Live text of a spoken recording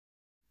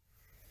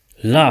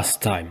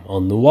Last time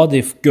on What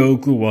If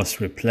Goku was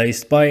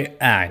replaced by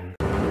Aang.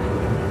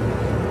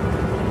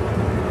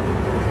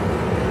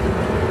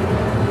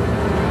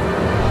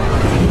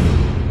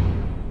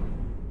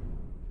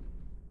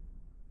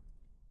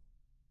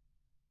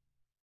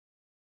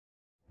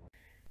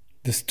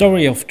 The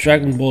story of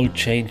Dragon Ball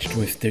changed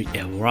with the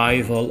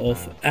arrival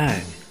of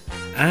Aang.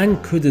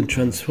 Aang couldn't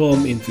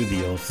transform into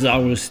the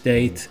Ozaru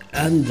state,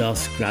 and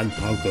thus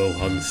Grandpa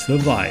Gohan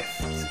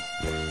survived.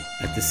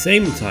 At the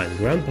same time,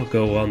 Grandpa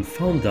Gohan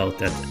found out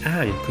that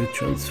Aang could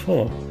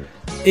transform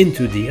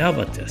into the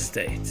Avatar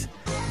state,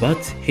 but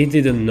he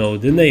didn't know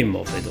the name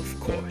of it, of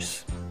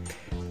course.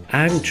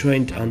 Aang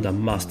trained under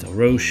Master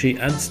Roshi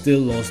and still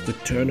lost the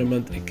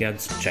tournament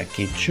against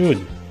Jackie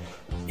Chun.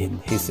 In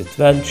his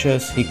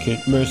adventures, he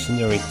killed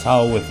mercenary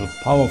Tao with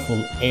a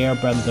powerful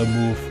airbender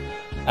move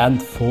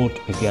and fought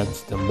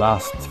against a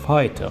masked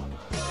fighter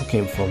who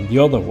came from the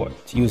other world,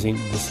 using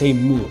the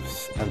same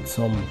moves and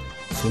some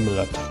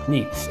similar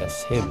techniques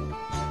as him.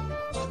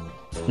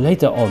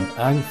 Later on,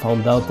 Aang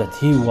found out that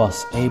he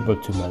was able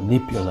to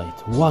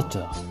manipulate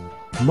water,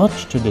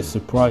 much to the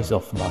surprise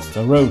of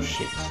Master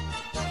Roshi.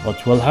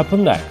 What will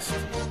happen next?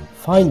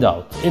 Find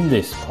out in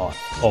this part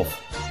of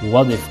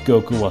What If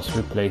Goku was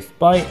replaced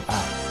by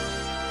Aang.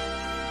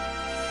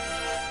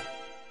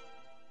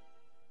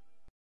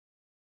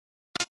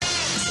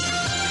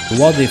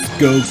 What if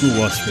Goku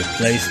was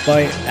replaced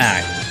by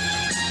Aang?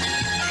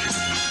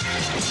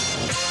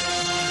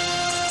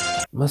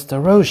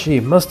 Master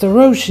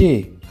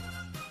Roshi!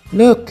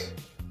 Look!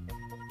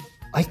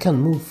 I can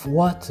move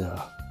water.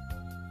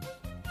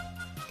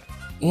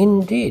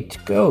 Indeed,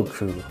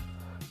 Goku.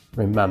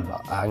 Remember,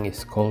 Aang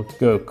is called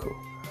Goku.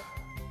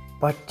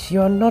 But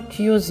you're not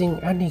using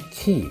any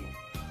ki.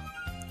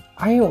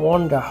 I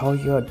wonder how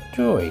you're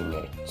doing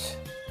it.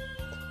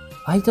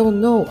 I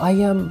don't know, I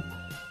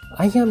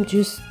am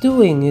just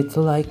doing it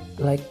like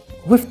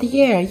with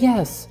the air,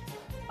 yes.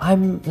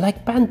 I'm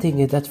like bending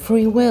it at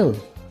free will.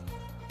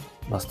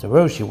 Master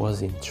Roshi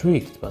was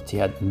intrigued, but he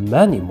had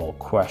many more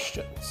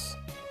questions.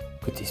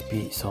 Could this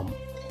be some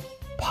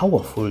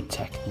powerful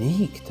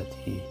technique that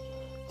he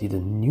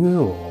didn't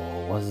know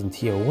or wasn't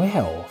he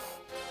aware of?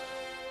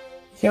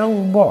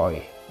 Young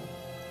boy,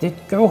 did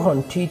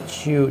Gohan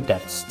teach you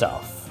that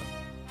stuff?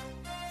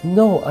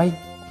 No,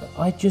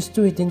 I just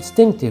do it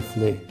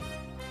instinctively.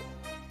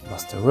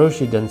 Master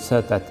Roshi then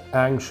said that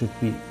Aang should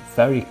be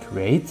very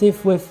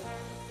creative with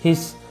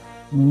his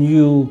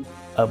new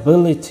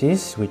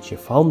abilities, which he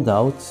found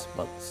out,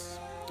 but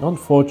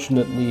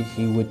unfortunately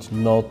he would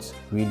not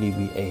really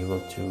be able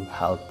to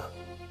help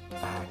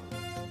Aang.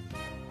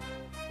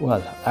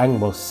 Well, Aang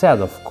was sad,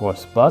 of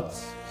course, but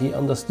he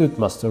understood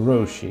Master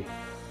Roshi.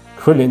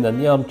 Krillin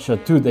and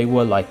Yamcha too, they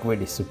were like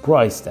really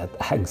surprised at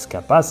Aang's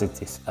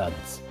capacities, and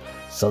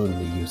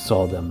suddenly you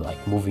saw them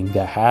like moving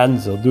their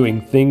hands or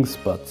doing things,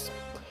 but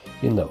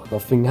you know,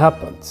 nothing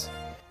happened.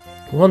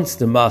 Once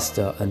the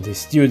master and his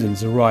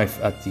students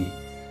arrived at the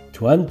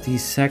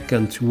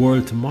 22nd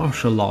World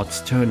Martial Arts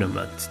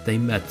Tournament, they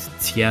met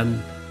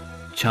Tien,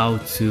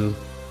 Chaozu,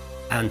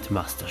 and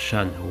Master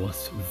Shen, who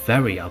was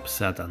very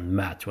upset and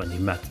mad when he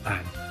met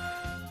Aang.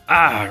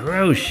 Ah,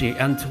 Roshi,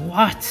 and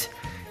what?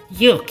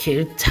 You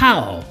killed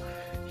Tao!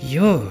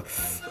 You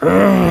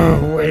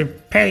will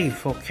pay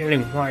for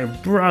killing my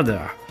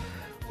brother!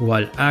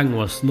 While Aang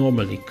was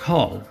normally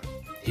calm,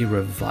 he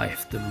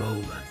revived the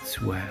moment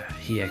where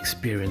he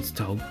experienced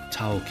how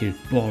Tao killed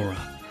Bora.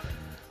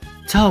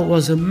 Tao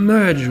was a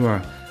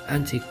murderer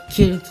and he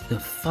killed the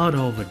father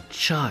of a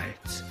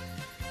child.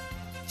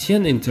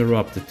 Tien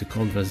interrupted the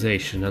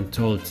conversation and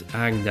told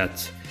Aang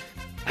that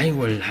I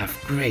will have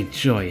great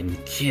joy in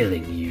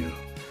killing you,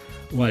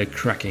 while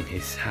cracking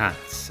his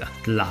hands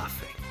and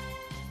laughing.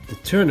 The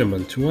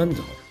tournament went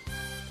on,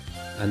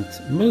 and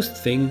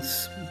most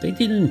things, they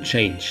didn't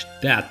change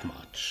that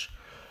much.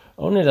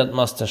 Only that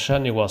Master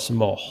Shani was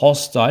more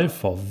hostile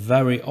for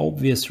very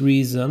obvious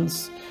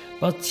reasons,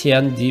 but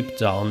Tien deep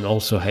down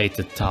also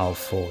hated Tao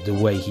for the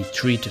way he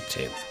treated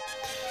him.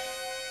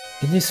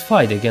 In his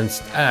fight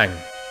against Aang,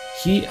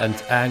 he and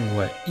Aang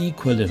were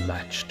equally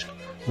matched.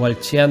 While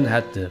Tien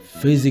had the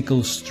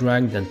physical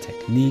strength and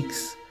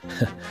techniques,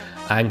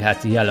 Aang had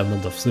the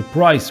element of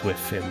surprise with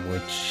him,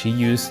 which he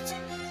used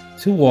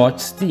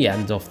towards the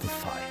end of the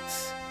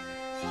fight.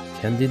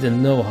 Tien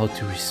didn't know how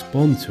to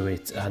respond to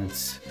it, and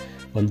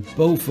when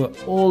both were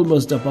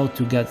almost about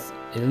to get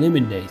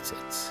eliminated,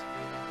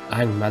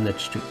 Aang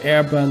managed to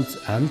airbend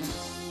and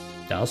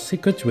thus he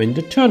could win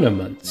the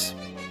tournament.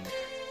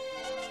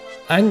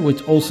 Aang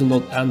would also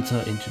not enter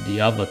into the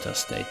Avatar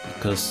state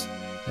because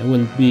there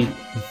wouldn't be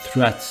the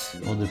threat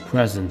or the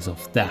presence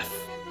of death.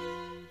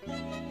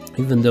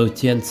 Even though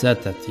Tien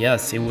said that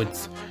yes, he would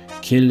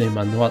kill him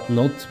and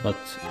whatnot, but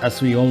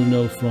as we all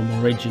know from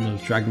original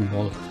Dragon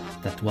Ball,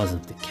 that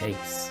wasn't the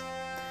case.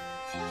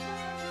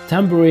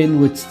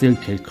 Tambourine would still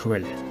kill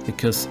Krillin,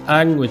 because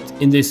Aang would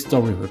in this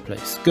story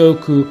replace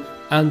Goku,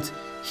 and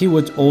he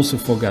would also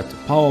forget the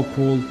power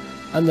pool,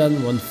 and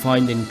then when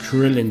finding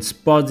Krillin's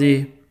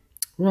body,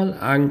 well,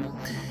 Aang,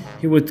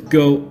 he would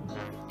go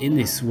in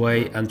this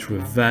way and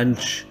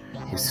revenge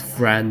his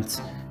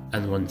friend,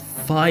 and when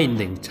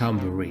finding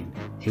Tambourine,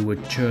 he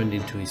would turn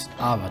into his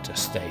avatar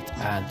state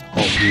and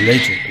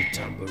obliterate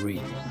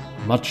Tambourine,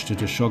 much to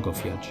the shock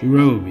of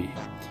Yajirobe.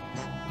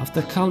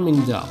 After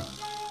calming down,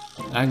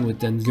 Aang would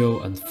then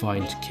go and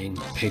find King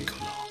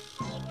Piccolo,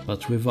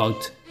 but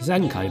without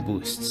Zenkai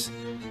boosts.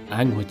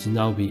 Aang would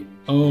now be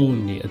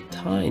only a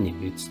tiny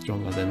bit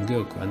stronger than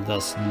Goku and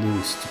thus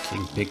lose to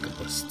King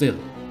Piccolo still.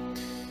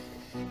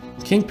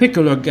 King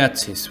Piccolo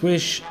gets his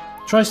wish,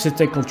 tries to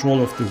take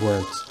control of the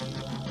world,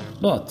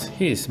 but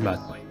he is met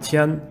by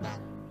Tien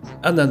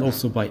and then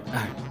also by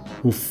Aang,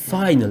 who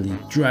finally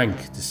drank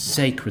the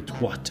sacred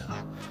water.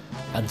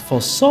 And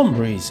for some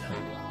reason,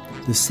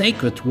 the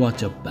sacred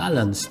water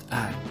balanced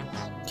Aang,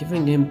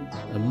 giving him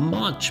a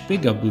much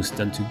bigger boost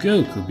than to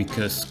Goku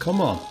because, come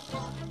on,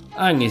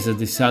 Aang is a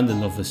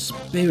descendant of a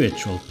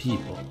spiritual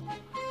people.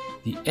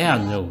 The air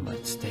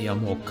nomads, they are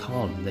more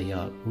calm, they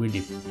are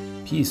really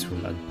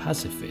peaceful and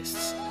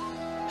pacifists.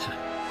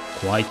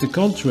 Quite the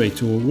contrary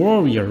to a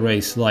warrior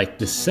race like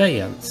the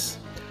Saiyans.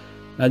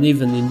 And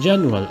even in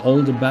general,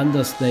 all the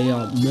Banders, they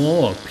are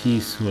more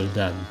peaceful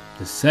than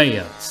the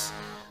Saiyans.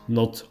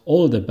 Not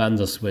all the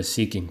Banders were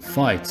seeking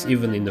fights,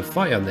 even in the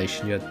Fire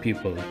Nation you had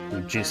people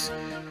who just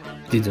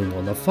didn't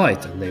want to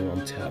fight and they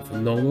want to have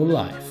a normal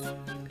life.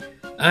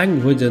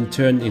 Aang would then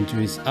turn into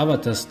his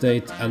avatar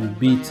state and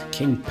beat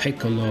King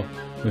Piccolo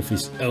with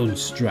his own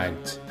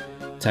strength,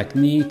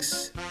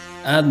 techniques,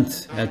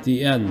 and at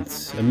the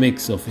end a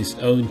mix of his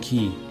own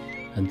ki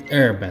and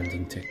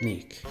airbending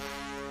technique.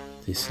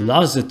 This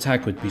last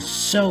attack would be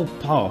so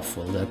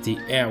powerful that the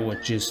air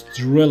would just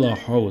drill a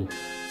hole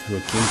through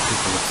King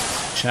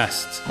Piccolo's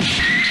chest,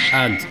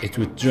 and it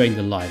would drain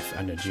the life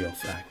energy of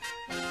Aang.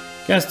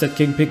 Guess that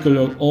King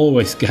Piccolo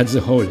always gets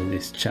a hole in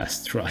his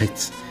chest,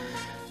 right?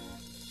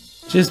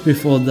 Just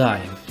before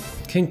dying,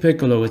 King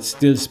Piccolo would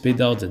still spit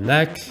out a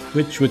neck,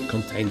 which would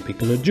contain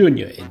Piccolo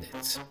Jr. in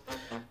it.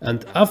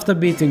 And after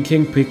beating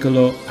King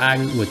Piccolo,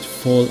 Aang would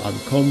fall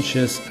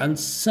unconscious and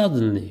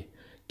suddenly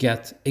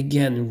get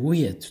again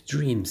weird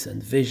dreams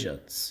and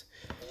visions.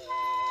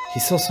 He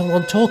saw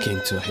someone talking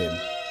to him,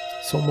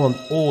 someone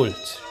old,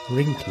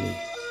 wrinkly,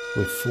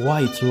 with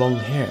white long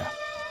hair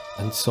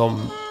and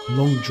some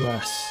long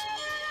dress.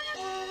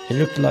 He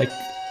looked like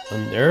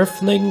an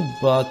earthling,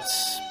 but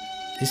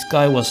this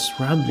guy was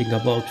rambling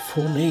about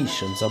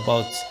formations,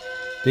 about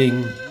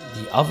being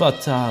the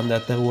avatar and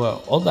that there were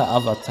other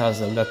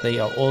avatars and that they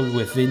are all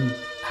within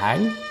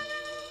Aang?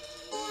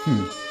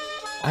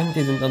 Aang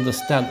didn't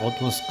understand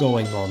what was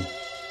going on.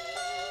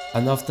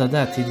 And after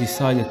that he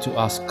decided to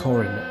ask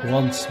Corrin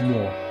once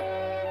more.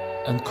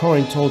 And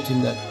Corrin told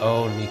him that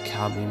only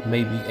Kami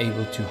may be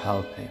able to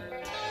help him.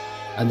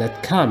 And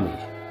that Kami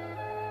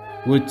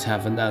would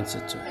have an answer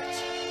to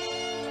it.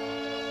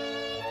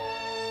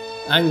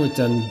 Aang would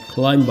then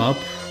climb up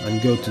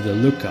and go to the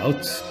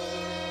lookout,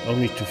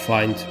 only to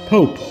find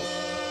Popo.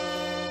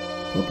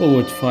 Popo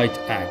would fight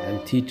Aang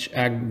and teach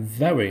Aang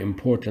very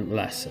important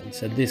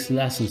lessons, and these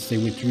lessons they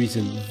would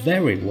reason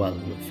very well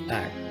with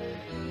Aang.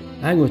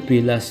 Aang would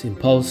be less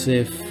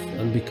impulsive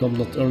and become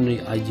not only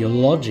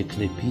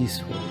ideologically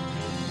peaceful,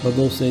 but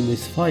also in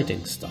his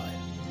fighting style.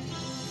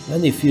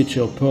 Many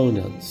future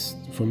opponents,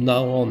 from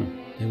now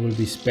on, they will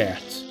be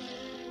spared.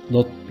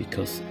 Not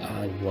because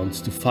Aang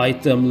wants to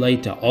fight them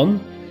later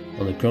on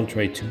the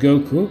contrary to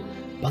Goku,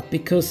 but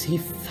because he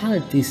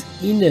felt this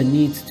inner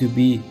need to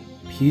be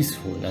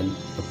peaceful and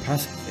a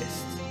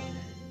pacifist.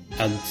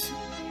 And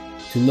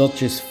to not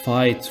just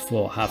fight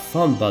for have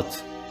fun,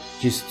 but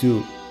just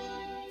to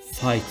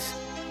fight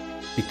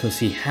because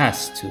he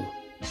has to,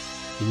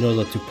 in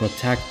order to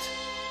protect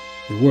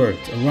the world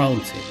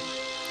around him.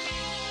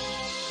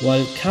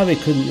 While Kami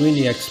couldn't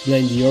really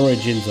explain the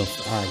origins of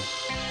Aang,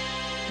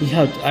 he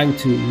helped Aang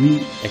to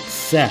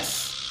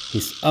re-access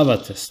his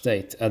avatar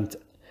state, and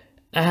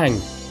Aang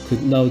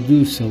could now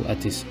do so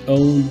at his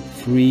own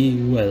free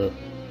will.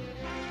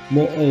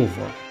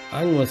 Moreover,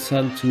 Aang was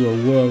sent to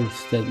a world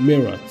that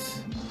mirrored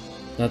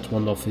that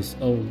one of his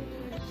own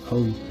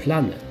home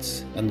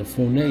planets and the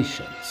Four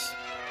Nations.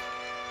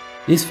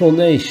 These Four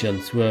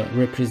Nations were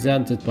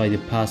represented by the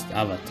past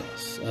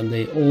avatars, and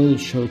they all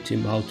showed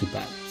him how to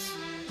bend.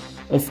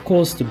 Of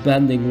course the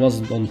bending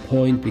wasn't on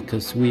point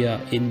because we are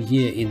in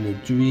here in a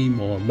dream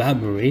or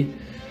memory.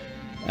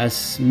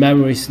 As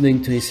memories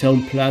linked to his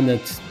home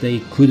planet, they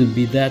couldn't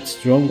be that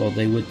strong or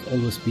they would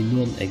always be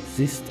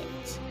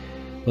non-existent.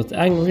 But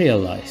Aang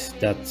realized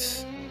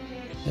that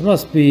there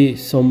must be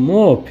some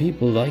more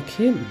people like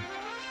him.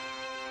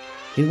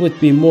 He would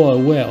be more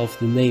aware of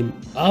the name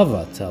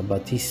Avatar,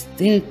 but he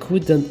still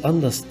couldn't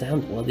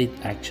understand what it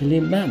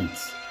actually meant.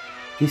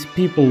 These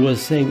people were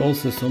saying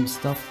also some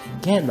stuff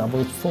again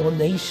about Four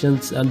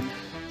Nations, and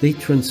they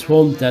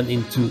transformed them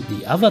into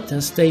the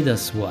Avatar state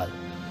as well.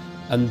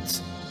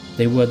 And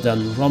they were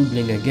then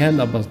rumbling again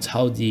about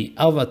how the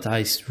Avatar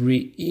is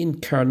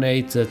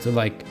reincarnated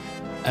like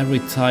every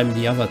time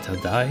the Avatar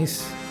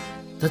dies.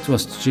 That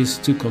was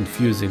just too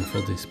confusing for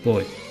this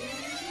boy.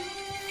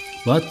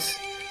 But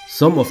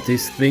some of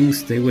these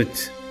things they would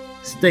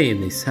stay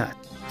in his head.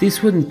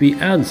 These wouldn't be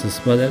answers,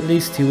 but at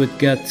least he would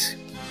get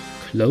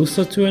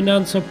closer to an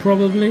answer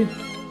probably.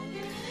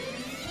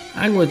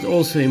 Aang would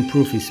also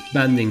improve his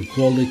bending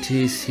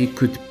qualities. He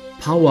could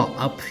power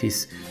up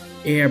his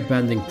air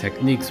bending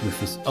techniques with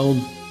his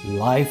own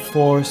life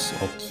force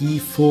or ki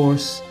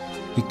force.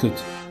 He could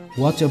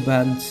water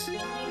bend,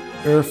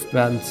 earth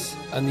bend,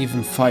 and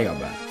even fire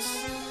bend.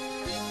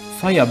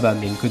 Fire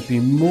bending could be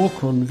more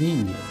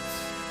convenient.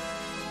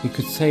 He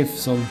could save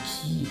some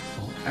ki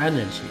or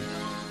energy,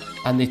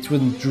 and it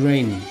wouldn't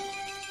drain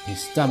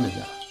his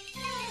stamina.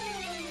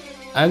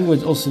 Aang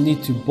would also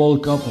need to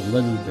bulk up a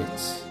little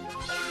bit,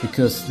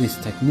 because these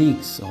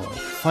techniques or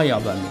fire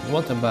bending,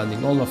 water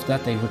bending, all of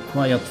that, they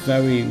required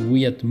very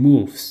weird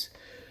moves.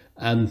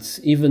 And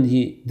even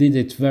he did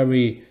it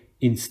very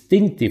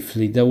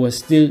instinctively. There were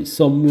still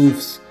some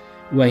moves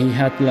where he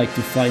had like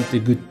to find the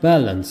good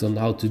balance on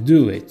how to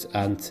do it,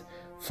 and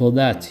for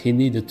that he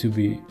needed to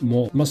be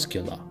more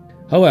muscular.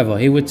 However,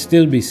 he would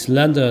still be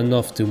slender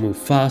enough to move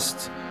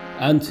fast,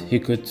 and he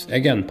could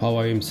again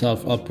power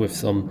himself up with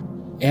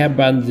some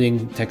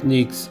airbending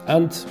techniques,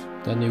 and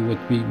then he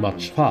would be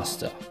much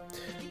faster.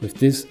 With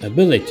these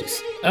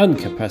abilities and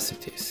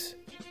capacities,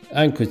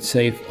 Aang could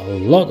save a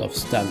lot of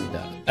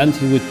stamina, and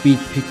he would beat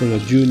Piccolo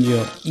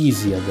Jr.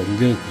 easier than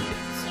Goku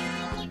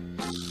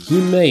did.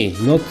 He may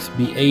not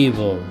be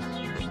able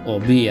or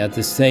be at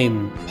the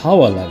same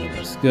power level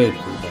as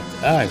Goku, but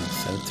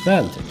Aang's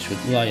advantage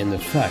would lie in the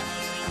fact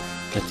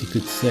that he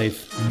could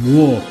save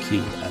more ki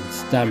and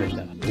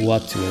stamina.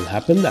 What will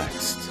happen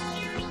next?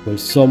 Will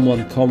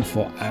someone come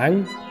for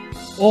Aang?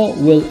 Or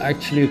will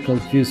actually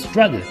confused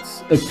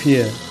Reddits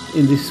appear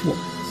in this world?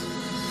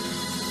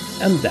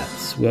 And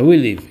that's where we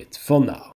leave it for now.